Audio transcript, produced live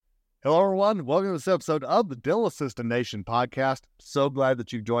Hello, everyone. Welcome to this episode of the Dental Assistant Nation podcast. So glad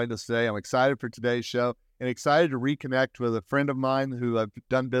that you've joined us today. I'm excited for today's show and excited to reconnect with a friend of mine who I've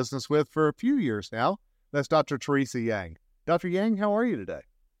done business with for a few years now. That's Dr. Teresa Yang. Dr. Yang, how are you today?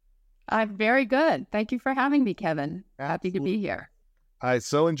 I'm very good. Thank you for having me, Kevin. Happy to be here. I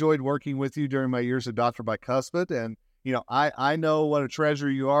so enjoyed working with you during my years at Dr. Bicuspid, and I know what a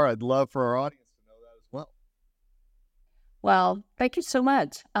treasure you are. I'd love for our audience to know that as well. Well, thank you so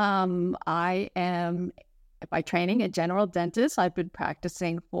much. I am, by training, a general dentist. I've been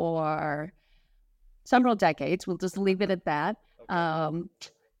practicing for several decades. We'll just leave it at that. Okay.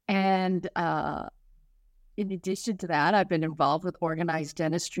 In addition to that, I've been involved with organized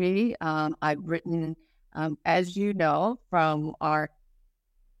dentistry. I've written, as you know, from our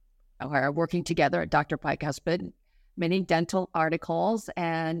working together at Dr. Bicuspid, many dental articles.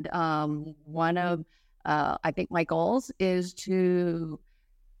 And one of I think my goals is to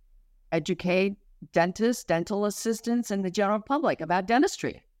educate dentists, dental assistants, and the general public about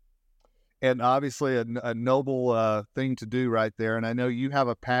dentistry. And obviously a noble thing to do right there. And I know you have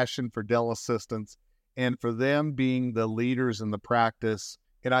a passion for dental assistants and for them being the leaders in the practice.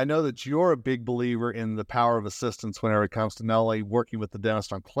 And I know that you're a big believer in the power of assistance whenever it comes to not only working with the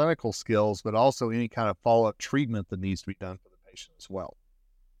dentist on clinical skills, but also any kind of follow-up treatment that needs to be done for the patient as well.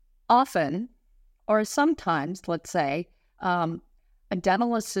 Often, or sometimes, let's say, a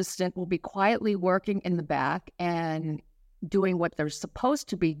dental assistant will be quietly working in the back and doing what they're supposed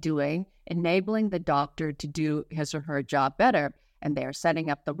to be doing, enabling the doctor to do his or her job better. And they're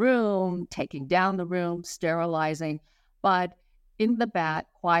setting up the room, taking down the room, sterilizing. But in the back,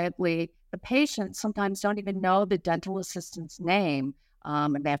 quietly, the patients sometimes don't even know the dental assistant's name.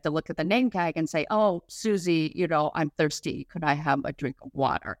 And they have to look at the name tag and say, "Oh, Susie, I'm thirsty. Could I have a drink of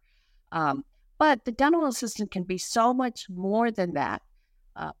water?" But the dental assistant can be so much more than that.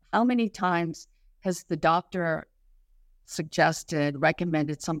 How many times has the doctor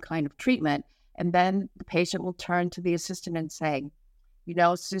recommended some kind of treatment, and then the patient will turn to the assistant and say,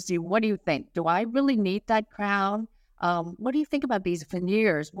 "Susie, what do you think? Do I really need that crown? What do you think about these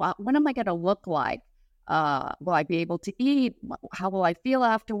veneers? What am I going to look like? Will I be able to eat? How will I feel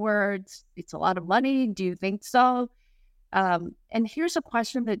afterwards? It's a lot of money. Do you think so?" And here's a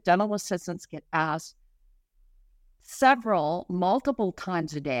question that dental assistants get asked multiple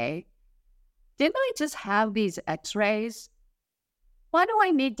times a day. Didn't I just have these x-rays? Why do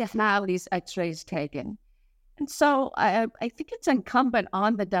I need to have these x-rays taken? And so I think it's incumbent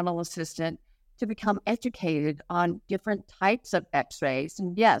on the dental assistant to become educated on different types of x-rays.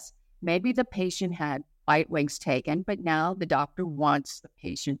 And yes, maybe the patient had bite wings taken, but now the doctor wants the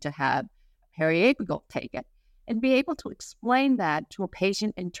patient to have periapical taken. And be able to explain that to a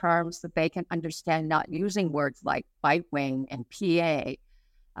patient in terms that they can understand, not using words like bite wing and PA.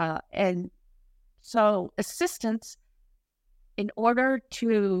 And so assistants, in order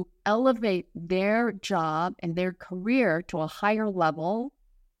to elevate their job and their career to a higher level,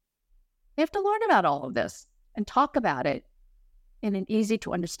 they have to learn about all of this and talk about it in an easy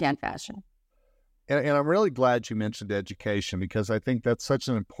to understand fashion. And I'm really glad you mentioned education, because I think that's such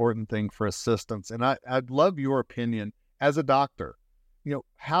an important thing for assistants. And I'd love your opinion as a doctor.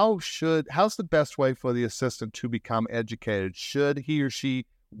 How's the best way for the assistant to become educated? Should he or she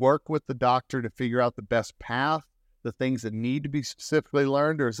work with the doctor to figure out the best path, the things that need to be specifically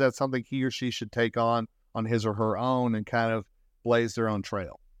learned, or is that something he or she should take on his or her own and kind of blaze their own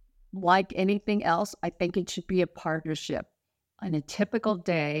trail? Like anything else, I think it should be a partnership. On a typical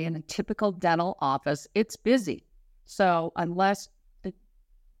day in a typical dental office, it's busy. So unless the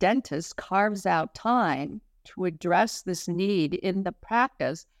dentist carves out time to address this need in the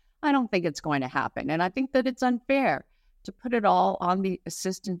practice, I don't think it's going to happen. And I think that it's unfair to put it all on the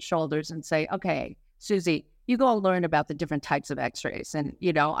assistant's shoulders and say, "Okay, Susie, you go learn about the different types of x-rays. And,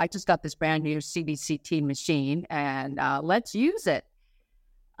 I just got this brand new CBCT machine and let's use it."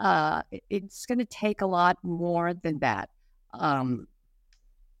 It's going to take a lot more than that.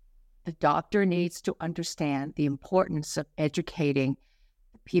 The doctor needs to understand the importance of educating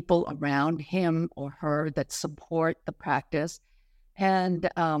the people around him or her that support the practice. And,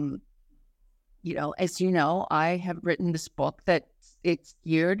 as you know, I have written this book that it's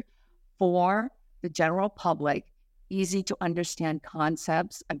geared for the general public, easy to understand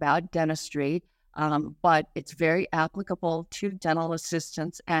concepts about dentistry, but it's very applicable to dental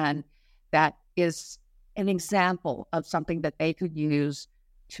assistants. And that is an example of something that they could use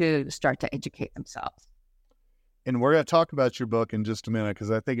to start to educate themselves. And we're going to talk about your book in just a minute,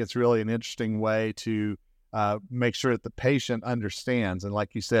 because I think it's really an interesting way to make sure that the patient understands. And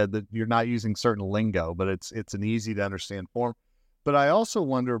like you said, that you're not using certain lingo, but it's an easy to understand form. But I also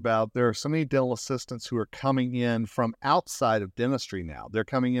wonder about, there are so many dental assistants who are coming in from outside of dentistry now. They're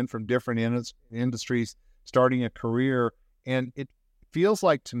coming in from different industries, starting a career. And it feels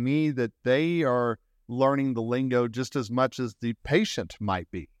like to me that they are learning the lingo just as much as the patient might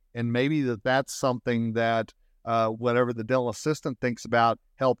be. And maybe that's something that whatever the dental assistant thinks about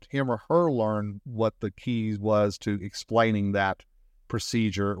helped him or her learn what the key was to explaining that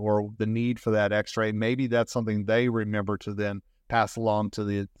procedure or the need for that x-ray. Maybe that's something they remember to then pass along to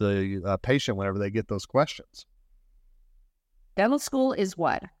the patient whenever they get those questions. Dental school is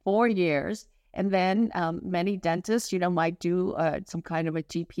what, 4 years? And then many dentists, might do some kind of a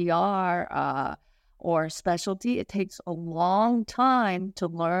GPR or specialty. It takes a long time to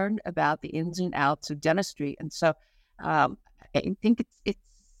learn about the ins and outs of dentistry. And so I think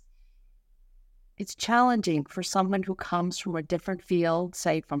it's challenging for someone who comes from a different field,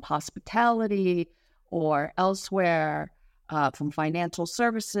 say from hospitality or elsewhere, from financial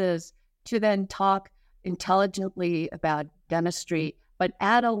services, to then talk intelligently about dentistry, but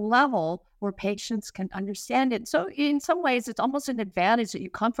at a level where patients can understand it. So in some ways, it's almost an advantage that you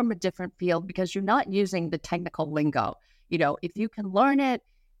come from a different field because you're not using the technical lingo. If you can learn it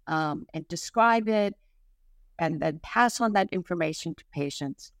and describe it and then pass on that information to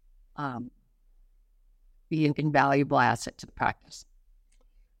patients, be an invaluable asset to the practice.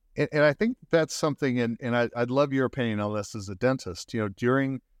 And I think that's something, and I'd love your opinion on this as a dentist.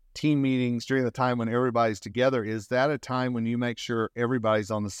 During team meetings, during the time when everybody's together, is that a time when you make sure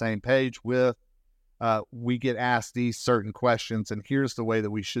everybody's on the same page with, we get asked these certain questions, and here's the way that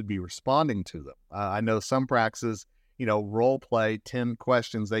we should be responding to them? I know some practices, role play 10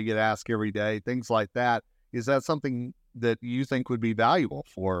 questions they get asked every day, things like that. Is that something that you think would be valuable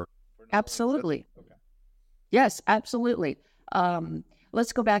for Absolutely. Okay. Yes, absolutely.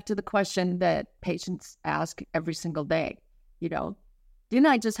 Let's go back to the question that patients ask every single day. Didn't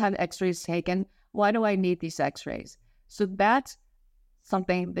I just have x-rays taken? Why do I need these x-rays? So that's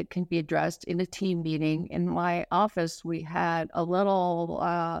something that can be addressed in a team meeting. In my office, we had a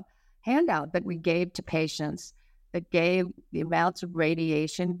little handout that we gave to patients that gave the amounts of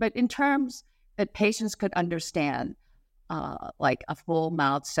radiation, but in terms that patients could understand. Like a full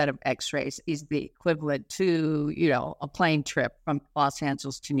mouth set of x-rays is the equivalent to, a plane trip from Los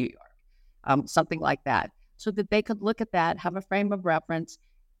Angeles to New York, something like that, so that they could look at that, have a frame of reference,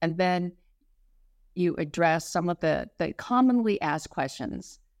 and then you address some of the commonly asked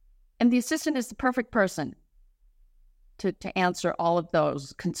questions. And the assistant is the perfect person to answer all of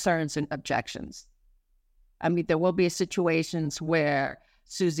those concerns and objections. I mean, there will be situations where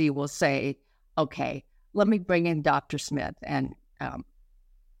Susie will say, okay, let me bring in Dr. Smith and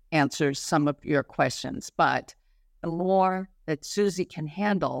answer some of your questions. But the more that Susie can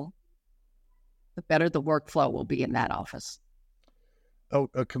handle, the better the workflow will be in that office. Oh,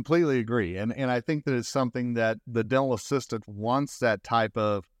 I completely agree. And I think that it's something that the dental assistant wants, that type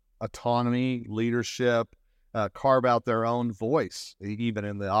of autonomy, leadership, carve out their own voice, even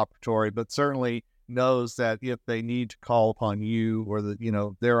in the operatory, but certainly knows that if they need to call upon you or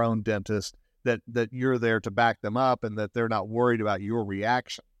their own dentist, that you're there to back them up, and that they're not worried about your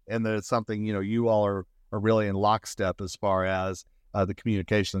reaction, and that it's something, you all are really in lockstep as far as the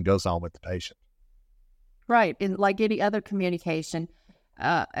communication that goes on with the patient. Right. And like any other communication,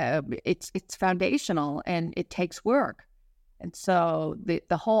 it's foundational and it takes work. And so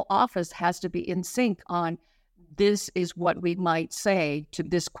the whole office has to be in sync on, this is what we might say to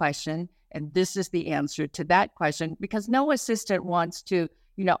this question, and this is the answer to that question, because no assistant wants to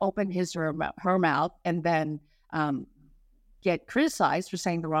open his or her mouth and then get criticized for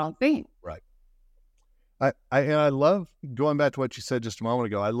saying the wrong thing. Right. I love, going back to what you said just a moment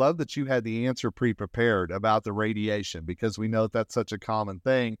ago, I love that you had the answer pre-prepared about the radiation, because we know that's such a common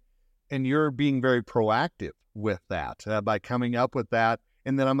thing, and you're being very proactive with that by coming up with that.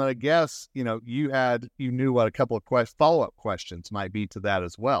 And then I'm going to guess, you knew what a couple of follow-up questions might be to that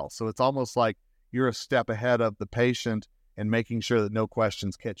as well. So it's almost like you're a step ahead of the patient and making sure that no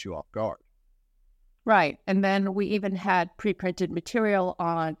questions catch you off guard. Right. And then we even had pre-printed material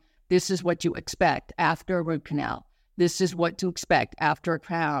on, this is what you expect after a root canal. This is what to expect after a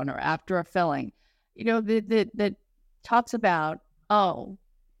crown or after a filling. That talks about, oh,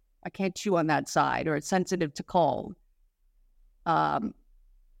 I can't chew on that side, or it's sensitive to cold. Because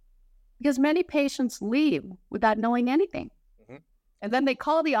many patients leave without knowing anything. And then they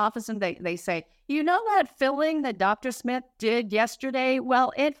call the office and they say, that filling that Dr. Smith did yesterday?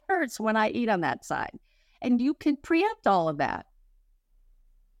 Well, it hurts when I eat on that side. And you can preempt all of that.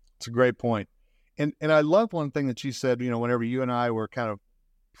 It's a great point. And I love one thing that you said, whenever you and I were kind of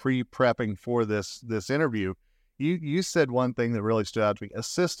pre-prepping for this interview, You said one thing that really stood out to me.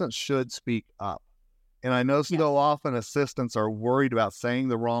 Assistants should speak up. And I know so often assistants are worried about saying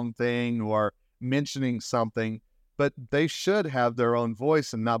the wrong thing or mentioning something, but they should have their own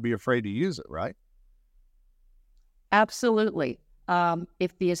voice and not be afraid to use it, right? Absolutely.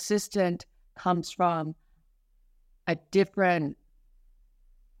 If the assistant comes from a different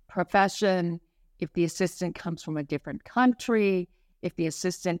profession, if the assistant comes from a different country, if the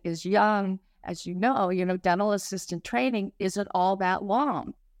assistant is young, as you know, dental assistant training isn't all that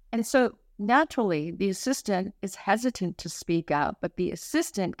long. And so naturally, the assistant is hesitant to speak out, but the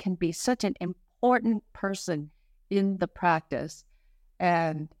assistant can be such an important person in the practice.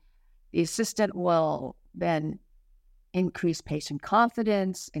 And the assistant will then increase patient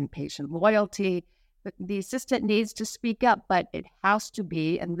confidence and patient loyalty. But the assistant needs to speak up, but it has to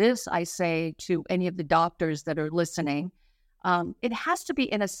be, and this I say to any of the doctors that are listening, it has to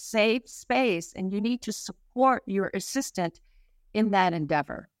be in a safe space, and you need to support your assistant in that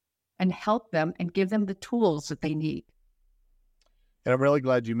endeavor and help them and give them the tools that they need. And I'm really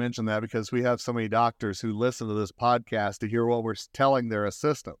glad you mentioned that, because we have so many doctors who listen to this podcast to hear what we're telling their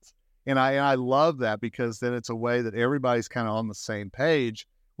assistants. And I love that, because then it's a way that everybody's kind of on the same page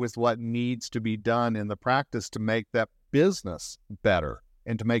with what needs to be done in the practice to make that business better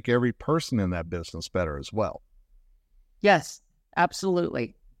and to make every person in that business better as well. Yes,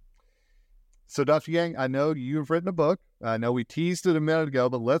 absolutely. So, Dr. Yang, I know you've written a book. I know we teased it a minute ago,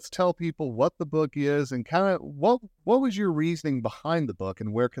 but let's tell people what the book is and kind of what was your reasoning behind the book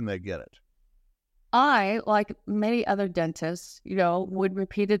and where can they get it? I, like many other dentists, would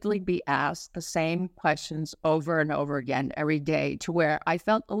repeatedly be asked the same questions over and over again every day, to where I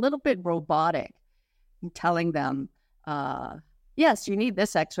felt a little bit robotic in telling them, yes, you need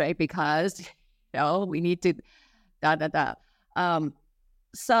this x-ray because, we need to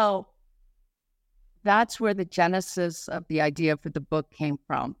So that's where the genesis of the idea for the book came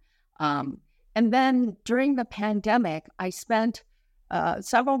from. And then during the pandemic, I spent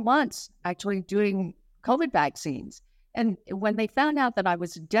several months actually doing COVID vaccines. And when they found out that I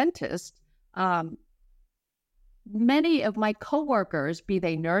was a dentist, many of my coworkers, be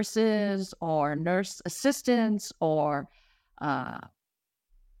they nurses or nurse assistants or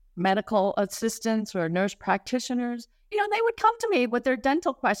medical assistants or nurse practitioners, they would come to me with their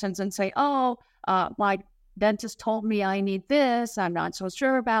dental questions and say, my dentist told me I need this. I'm not so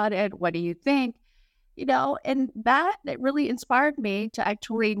sure about it. What do you think? And that really inspired me to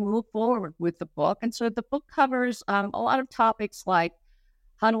actually move forward with the book. And so the book covers a lot of topics like,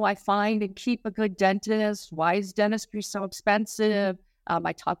 how do I find and keep a good dentist? Why is dentistry so expensive?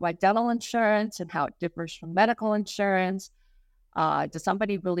 I talk about dental insurance and how it differs from medical insurance. Does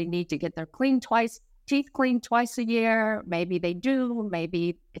somebody really need to get their teeth cleaned twice a year? Maybe they do.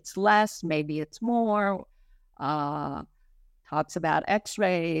 Maybe it's less. Maybe it's more. Talks about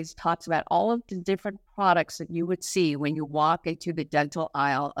x-rays, talks about all of the different products that you would see when you walk into the dental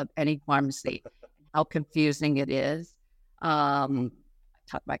aisle of any pharmacy, how confusing it is. Talk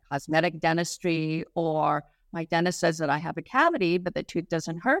about cosmetic dentistry, or my dentist says that I have a cavity, but the tooth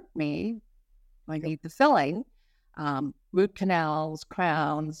doesn't hurt me. I need the filling. Root canals,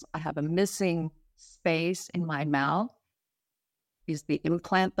 crowns. I have a missing space in my mouth. Is the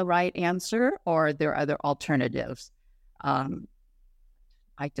implant the right answer, or are there other alternatives?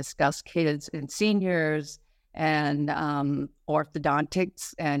 I discuss kids and seniors and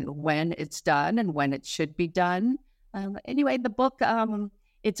orthodontics and when it's done and when it should be done. Anyway, the book,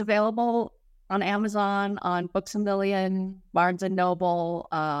 it's available on Amazon, on Books A Million, Barnes & Noble,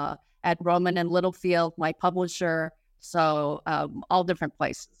 at Rowman & Littlefield, my publisher. So all different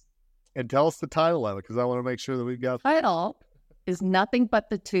places. And tell us the title of it, because I want to make sure that we've got... The title is Nothing But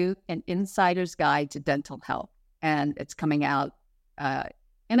the Tooth, An Insider's Guide to Dental Health. And it's coming out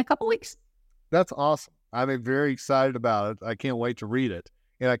in a couple weeks. That's awesome. I'm very excited about it. I can't wait to read it.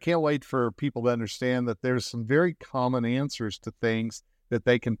 And I can't wait for people to understand that there's some very common answers to things that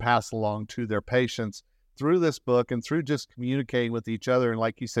they can pass along to their patients through this book and through just communicating with each other. And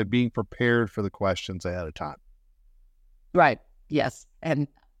like you said, being prepared for the questions ahead of time. Right. Yes. And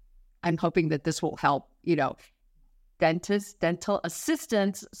I'm hoping that this will help, dentists, dental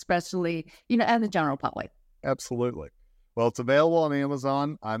assistants, especially, and the general public. Absolutely. Well, it's available on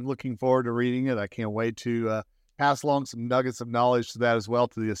Amazon. I'm looking forward to reading it. I can't wait to pass along some nuggets of knowledge to that as well,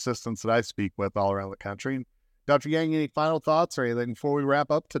 to the assistants that I speak with all around the country. Dr. Yang, any final thoughts or anything before we wrap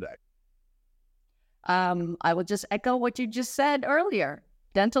up today? I will just echo what you just said earlier.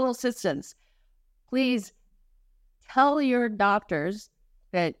 Dental assistants, please tell your doctors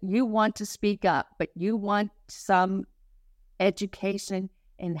that you want to speak up, but you want some education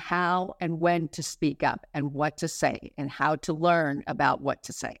in how and when to speak up and what to say and how to learn about what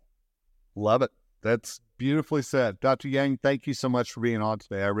to say. Love it. That's beautifully said. Dr. Yang, thank you so much for being on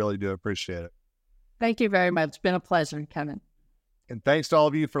today. I really do appreciate it. Thank you very much. It's been a pleasure, Kevin. And thanks to all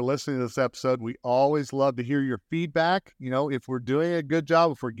of you for listening to this episode. We always love to hear your feedback. If we're doing a good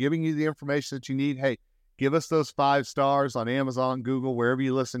job, if we're giving you the information that you need, hey, give us those 5 stars on Amazon, Google, wherever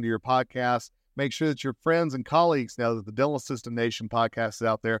you listen to your podcast. Make sure that your friends and colleagues know that the Dental Assistant Nation podcast is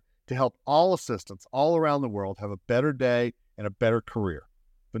out there to help all assistants all around the world have a better day and a better career.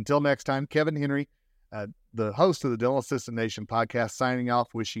 Until next time, Kevin Henry, the host of the Dental Assistant Nation podcast, signing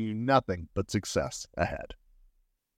off, wishing you nothing but success ahead.